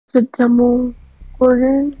It's a demo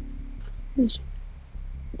Gordon. He's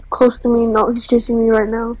close to me. No, he's chasing me right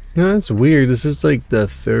now. No, that's weird. This is like the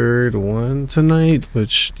third one tonight,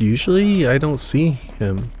 which usually I don't see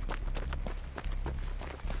him.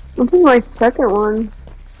 This is my second one.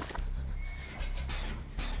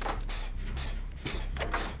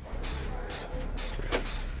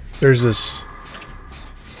 There's this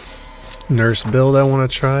nurse build I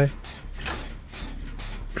want to try.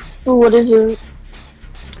 What is it?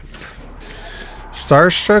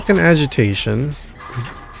 Starstruck and agitation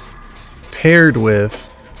paired with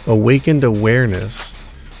awakened awareness,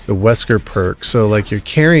 the Wesker perk. So like you're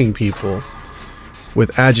carrying people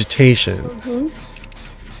with agitation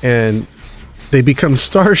and they become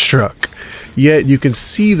starstruck, yet you can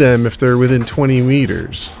see them if they're within 20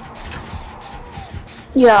 meters.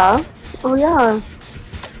 Yeah. Oh yeah.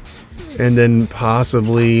 And then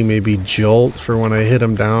possibly maybe jolt for when I hit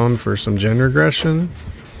them down for some gen regression.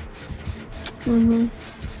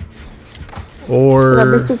 Or yeah,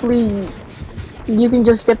 basically, you can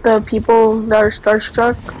just get the people that are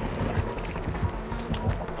starstruck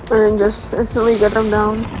and then just instantly get them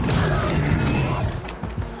down.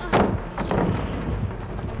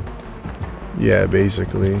 yeah,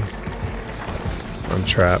 basically. I'm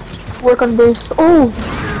trapped. Work on this. Oh!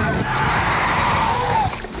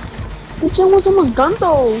 The gen was almost done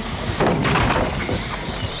though.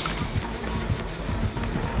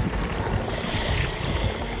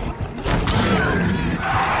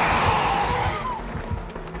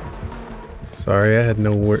 Sorry, I had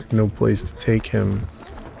no place to take him.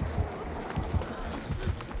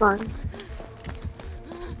 Fine.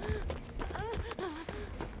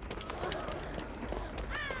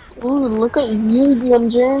 Ooh, look at you,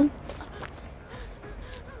 Yunjin.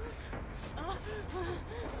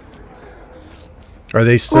 Are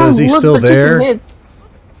they still? Oh, Is he look, still the chicken there? hit.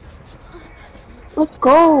 Let's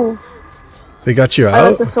go. They got you I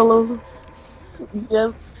like out? the solo.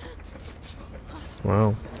 Yep.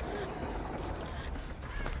 Wow.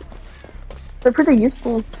 They're pretty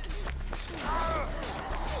useful.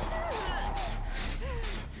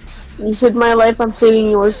 You saved my life, I'm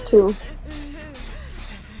saving yours too.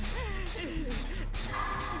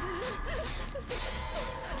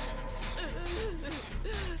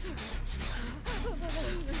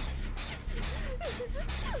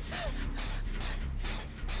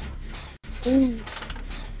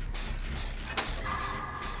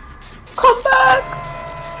 Come back!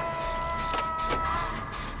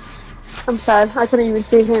 I'm sad, I couldn't even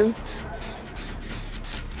save him.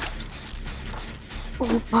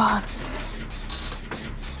 Oh god.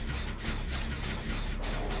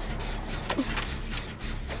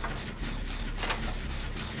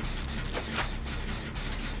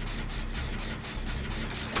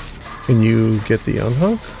 Can you get the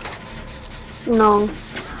unhook? No,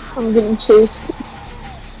 I'm getting chased.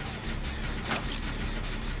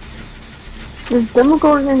 This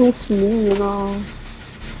Demogorgon hates me, you know.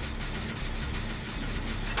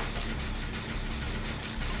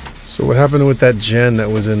 So what happened with that gen that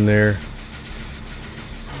was in there?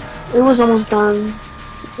 It was almost done,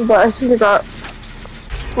 but I think it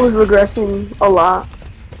was regressing a lot.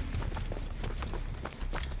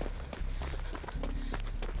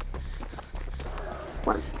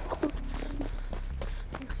 One,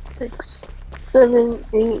 6, 7,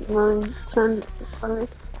 8, 9, 10, 11,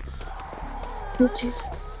 13,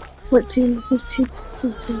 14, 15,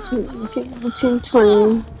 16, 17, 18, 19,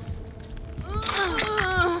 20.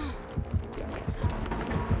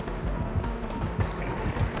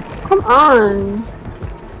 Come on.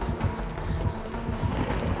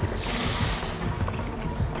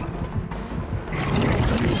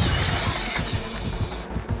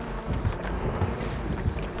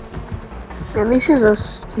 At least he's a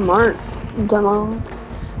smart demo.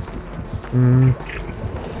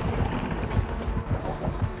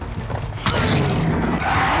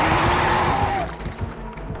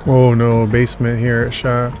 Oh no, basement here at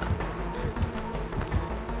Shock.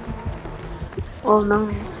 Oh no.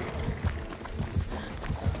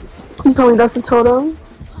 Please tell me that's a totem.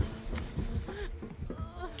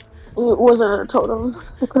 It wasn't a totem.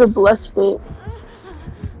 I could have blessed it.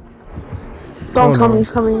 Don't tell me he's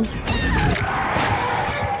coming.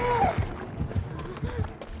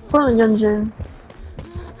 Poor Yunjin.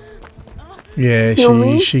 Yeah,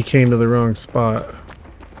 she came to the wrong spot.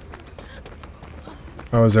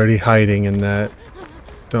 I was already hiding in that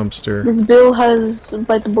dumpster. This Bill has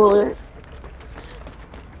bite the bullet.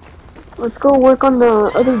 Let's go work on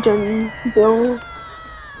the other gen, Bill.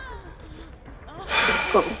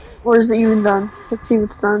 Let's go. Or is it even done? Let's see if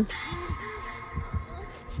it's done.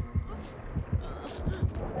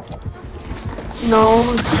 No,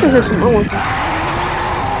 I think there's some more.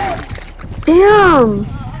 Damn!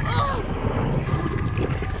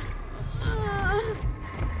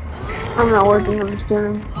 I'm not working on this game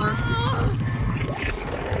anymore.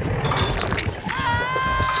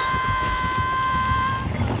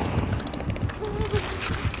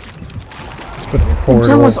 The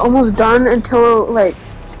gym was almost done until, like,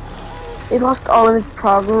 it lost all of its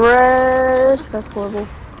progress. That's horrible.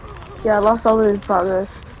 Yeah, I lost all of its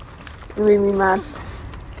progress. It made me mad.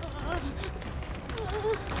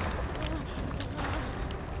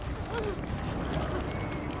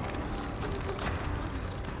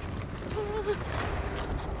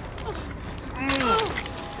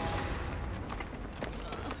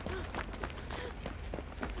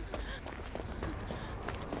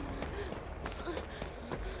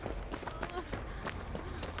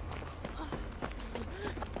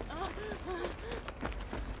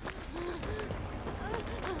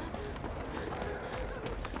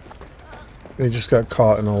 They just got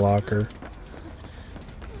caught in a locker.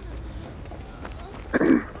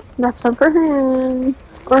 That's up for him.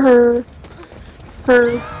 Or her.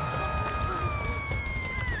 Her.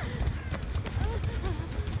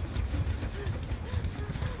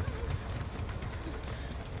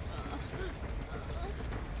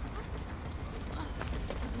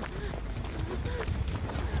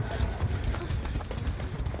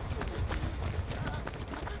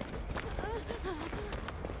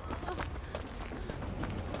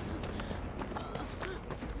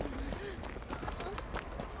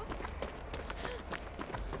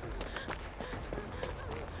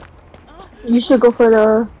 You should go for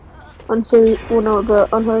the unsafe, well no,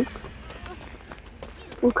 the unhook.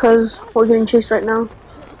 Because we're getting chased right now.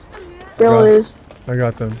 There it is. I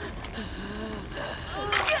got them.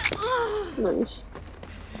 Nice.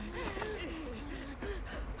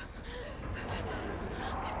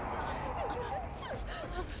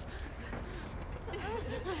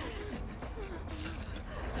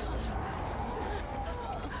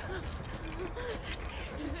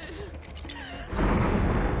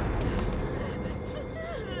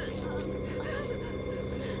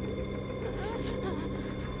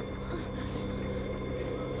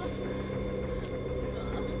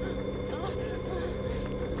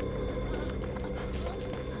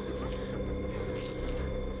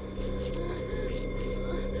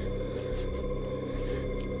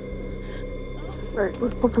 Right,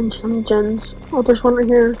 let's go find some gens. Oh, there's one right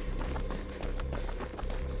here.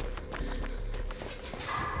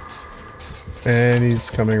 And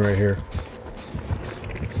he's coming right here.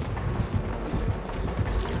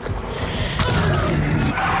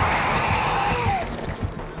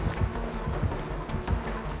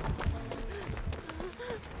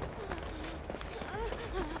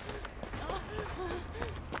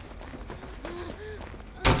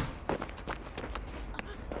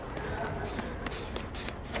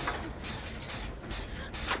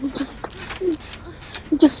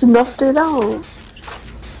 He just snuffed it out.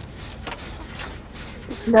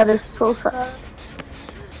 That is so sad.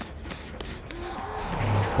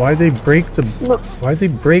 Why'd they break the... Look. Why'd they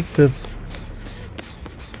break the...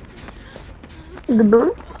 The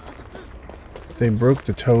bird? They broke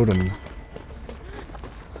the totem.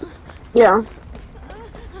 Yeah.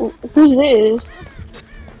 Who's this?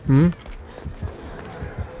 Hmm?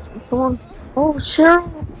 Someone. Oh, Cheryl.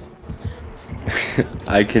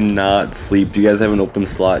 I cannot sleep. Do you guys have an open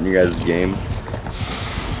slot in your guys' game?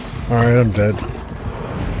 Alright, I'm dead.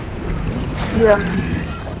 Yeah.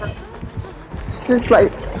 It's just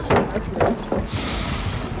like.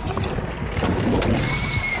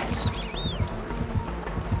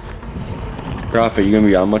 Prophet, you gonna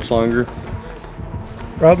be on much longer?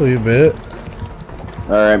 Probably a bit.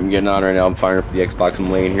 Alright, I'm getting on right now. I'm firing up the Xbox.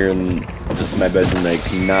 I'm laying here in just my bedroom. I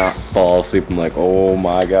cannot fall asleep. I'm like, oh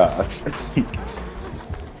my gosh.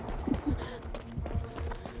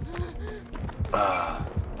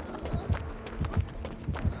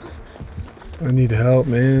 I need help,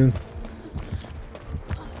 man.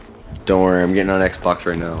 Don't worry, I'm getting on Xbox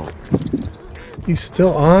right now. He's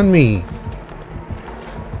still on me.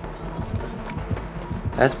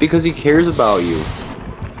 That's because he cares about you.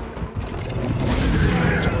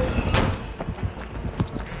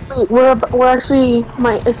 Wait, we're actually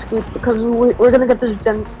might escape because we're gonna get this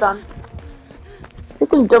gen done.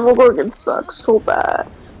 Freaking Demogorgon sucks so bad.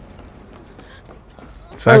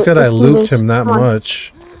 The fact that I looped him that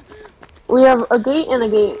much. We have a gate and a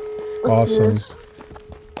gate. Awesome.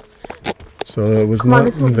 So it was not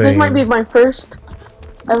in vain. This might be my first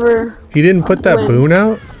ever. He didn't put that boon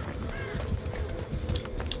out?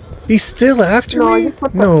 He's still after me?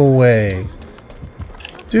 No way.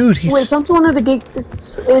 Dude, he's... Wait, come to one of the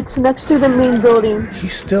gates. It's next to the main building.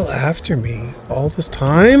 He's still after me all this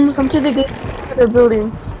time? Come to the gate of the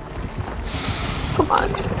building. Come on.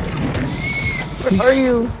 Where are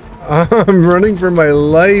you? I'm running for my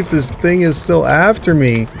life. This thing is still after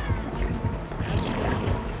me.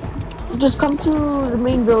 Just come to the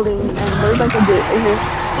main building and there's like a gate right here.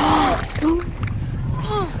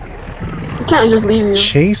 You can't just leave you.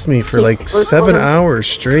 Chase me for like 7 hours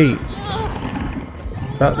straight.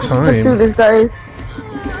 About time. Let's do this, guys.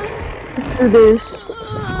 Let's do this.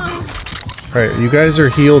 Alright, you guys are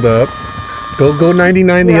healed up. Go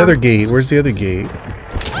 99 the other gate. Where's the other gate?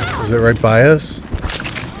 Is it right by us?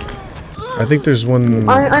 I think there's one...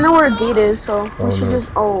 I know where a gate is, so we should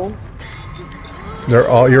just... Oh. You're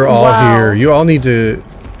all here. You all need to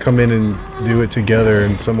come in and do it together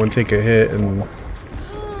and someone take a hit and...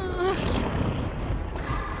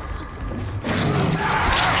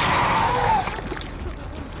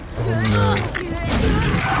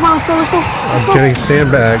 Come on, let's go. I'm getting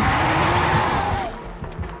sandbagged.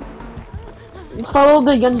 Follow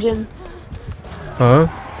the Yunjin. Huh?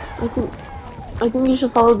 I think you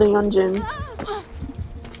should follow the Yunjin.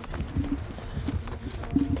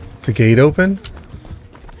 The gate open?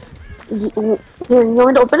 You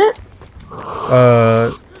want to open it?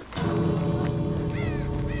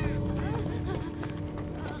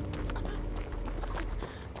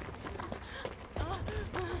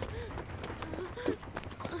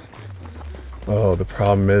 Oh, the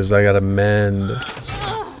problem is I gotta mend.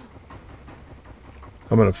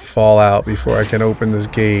 I'm gonna fall out before I can open this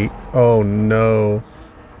gate. Oh no.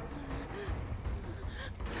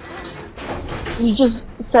 You just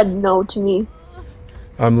said no to me.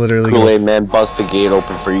 I'm literally Kool-Aid man, bust the gate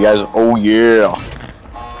open for you guys. Oh yeah.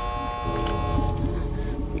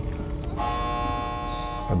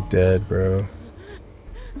 I'm dead, bro.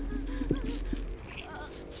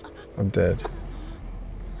 I'm dead.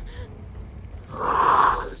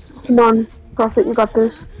 Come on, Prophet, you got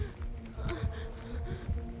this.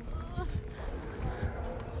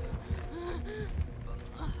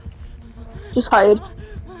 Just hide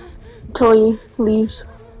until he leaves.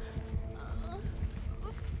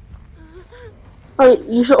 Alright,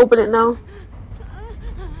 you should open it now.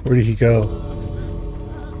 Where did he go?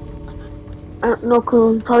 I have no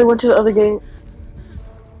clue. He probably went to the other gate.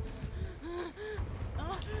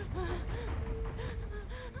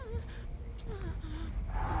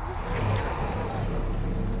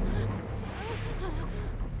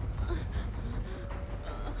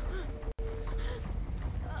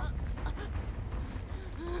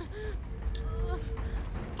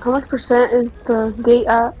 How much percent is the gate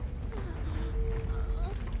at?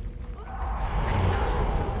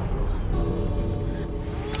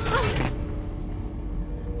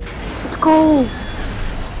 Let's go!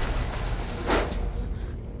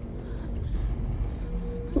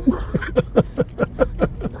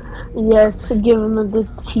 Yes, give him the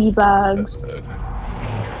tea bags.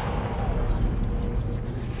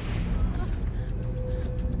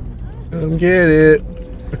 Come get it.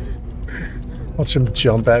 Watch him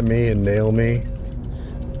jump at me and nail me.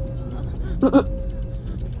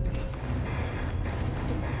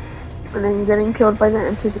 And then getting killed by the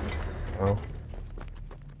entity. Oh.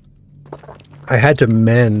 I had to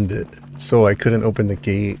mend so I couldn't open the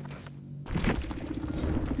gate.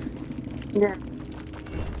 Yeah.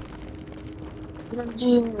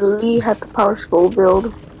 Gene Lee had the power scroll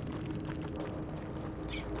build.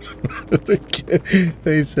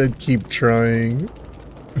 They said keep trying.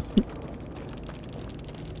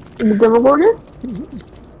 The demo board?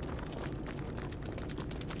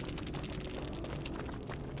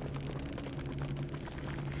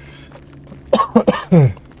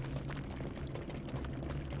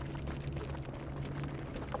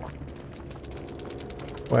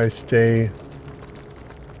 Why stay?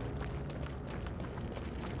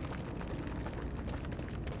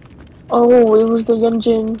 Oh, it was the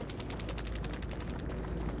Yunjin.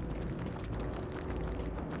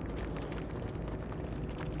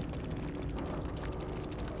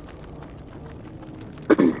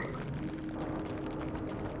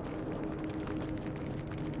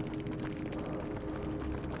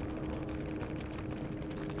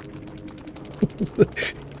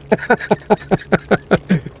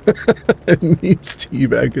 It needs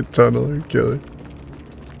teabag a tunneler killer.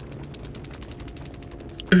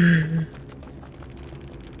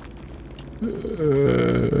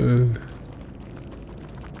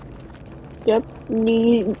 Yep,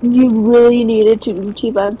 you really needed to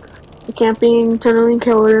teabag the camping, tunneling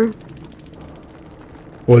killer.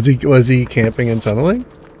 Was he camping and tunneling?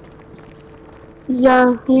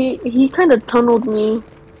 Yeah, he kind of tunneled me.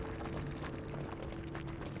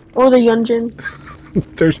 Or the Yunjin.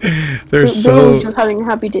 they're so so just having a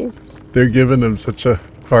happy day. they're giving them such a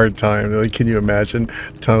hard time. They're like, can you imagine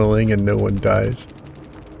tunneling and no one dies?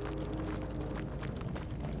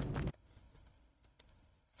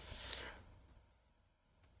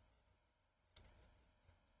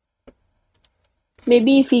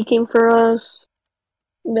 Maybe if he came for us,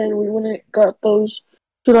 then we wouldn't got those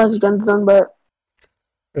 2,000 guns done, but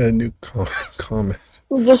A new comment.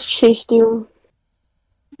 we just chased you.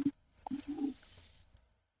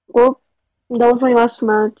 Well, that was my last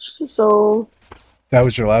match, so... That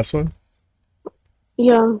was your last one?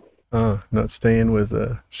 Yeah. Not staying with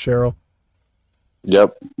Cheryl?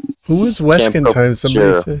 Yep. Who was Weskin time?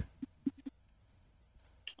 Somebody said?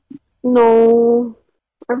 No.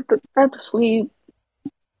 I have to sleep.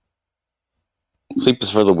 Sleep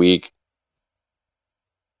is for the weak.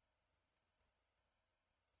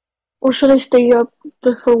 Or should I stay up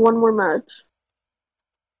just for one more match?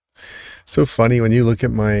 So funny when you look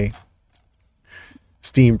at my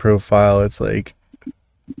Steam profile, it's like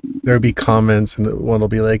there'll be comments and one will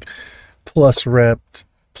be like plus rep,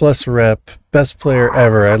 best player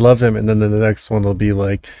ever, I love him, and then the next one will be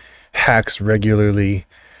like hacks regularly,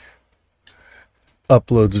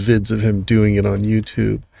 uploads vids of him doing it on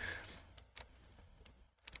YouTube.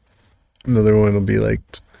 Another one will be like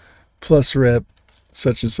plus rep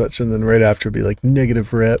such and such, and then right after it'll be like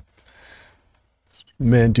negative rep,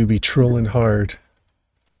 man do be trolling hard.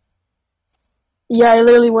 Yeah, I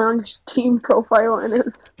literally went on his Steam profile and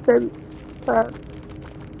it said that.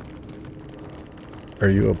 Are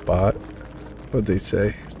you a bot? What'd they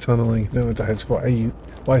say? Tunneling. No, it dies.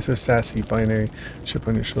 Why so sassy? Binary. Chip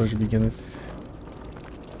on your shoulder to begin with.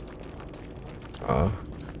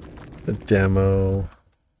 The demo.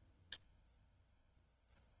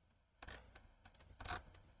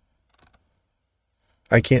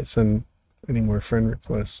 I can't send any more friend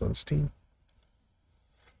requests on Steam.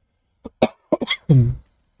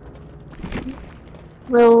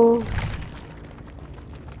 Well,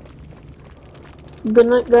 good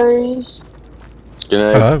night, guys.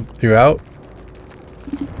 Good night. You're out?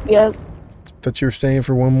 Yeah. Thought you were staying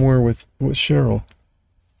for one more with Cheryl.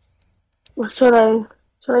 Should I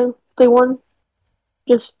stay one?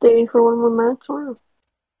 Just stay for one more match, or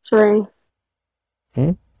should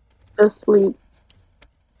I just sleep?